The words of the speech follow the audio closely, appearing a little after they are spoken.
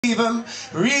Even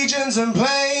regions and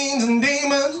plains and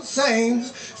demons and saints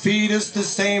feed us the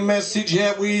same message,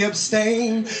 yet we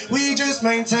abstain. We just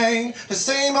maintain the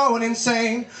same old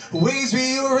insane ways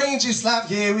we arrange this life,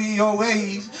 yeah, we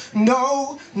always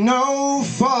know no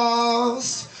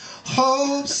false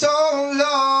hope so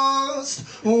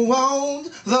lost.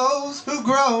 Won't those who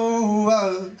grow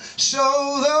up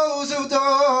show those who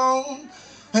don't?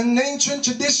 An ancient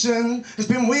tradition has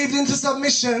been weaved into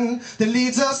submission that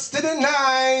leads us to the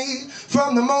night.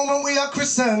 From the moment we are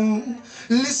christened,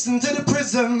 listen to the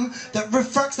prism that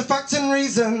refracts the fact and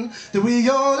reason that we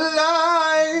are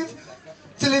alive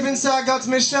to live inside God's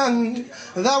mission.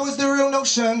 That was the real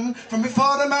notion from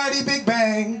before the mighty Big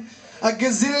Bang. A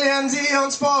gazillion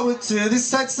eons forward to this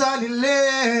side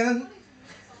land.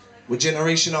 Where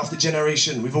generation after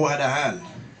generation we've all had a hand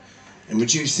in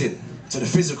reducing to the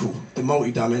physical, the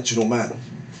multi-dimensional man.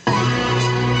 Last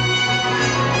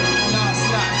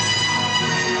night,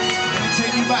 let me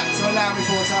take you back to a land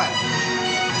before time.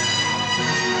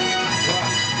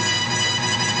 Right.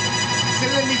 So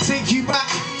let me take you back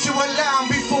to a land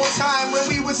before time, when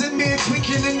we was a mere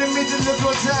twinkle in the middle of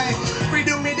your day.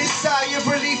 Freedom in this sigh of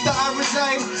relief that I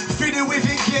resign. Fiddle with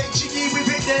it, get jiggy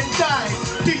with it, then die.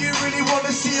 Do you really want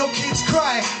to see your kids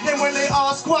cry? Then when they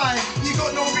ask why, you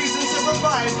got no reason to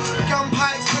provide. Gun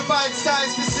pipes provide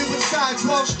size for suicides,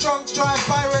 whilst drunks drive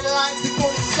viral lights before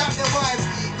they stab their wives.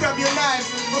 Grab your knives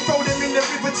and throw them in the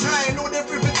river Tyne, or the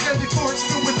river Thames before it's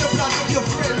filled with the blood of your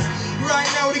friends. Right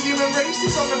now the human race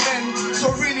is on the mend,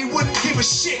 so I really wouldn't give a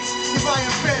shit if I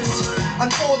offend. And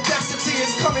audacity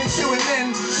is coming to an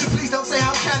end, so please don't say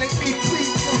how can it be, please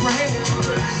comprehend.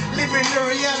 Living the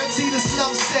reality that's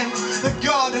love sent, the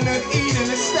Garden of Eden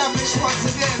established once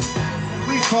again.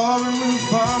 We far removed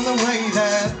from the way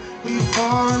that, we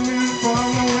far removed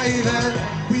from the way that,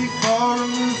 we far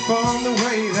removed from the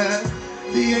way that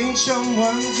the ancient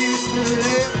ones used to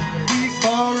live. We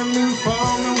far removed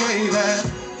from the way that,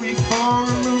 we far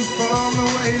removed from the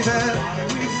way that,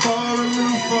 we far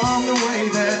removed from the way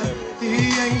that the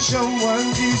ancient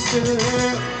ones used to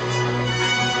live.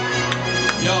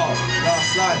 Yo,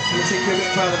 last life, let me take you a bit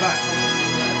further back.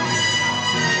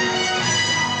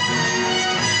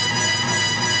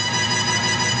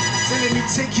 So let me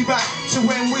take you back to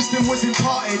when wisdom was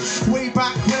imparted, way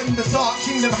back when the dark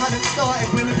kingdom hadn't started,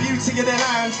 when the beauty of the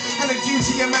land and the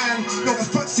duty of man, not a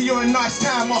footsie or a nice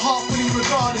town, were heartfully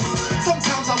regarded.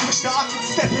 Sometimes I wish that I could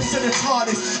step into the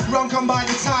TARDIS, run come by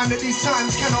the time that these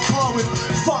times cannot part with.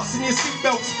 Fasten your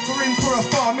seatbelts, we're in for a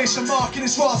far mission, marking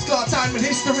this rascal time in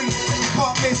history that you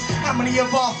can't miss. How many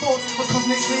of our thoughts are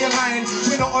cosmically aligned?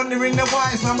 We're not honouring the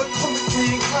wise man, but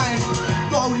comically inclined,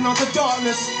 not holding on to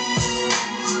darkness,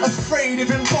 afraid of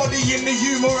embodying the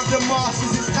humour of the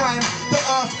masses. It's time the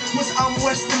earth was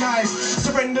unwesternized.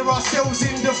 Surrender ourselves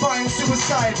in divine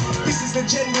suicide. This is the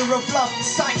gender of love,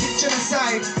 psychic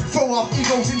genocide. Throw our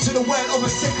egos into the well of a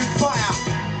sacred fire.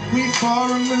 We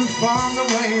far removed from the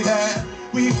way that,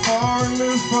 we far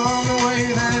removed from the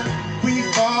way that, we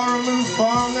far removed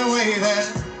from the way that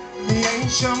the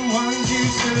ancient ones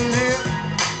used to live.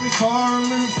 We far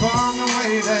removed from the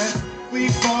way that, we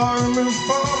far removed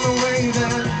from the way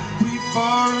that, we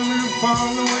far removed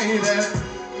from the way that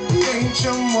the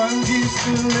ancient ones used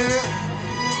to live.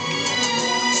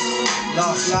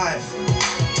 Last life.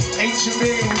 Ancient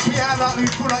beings. We have like, we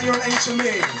feel like you're an ancient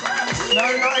being.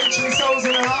 No, not ancient souls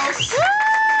in the house.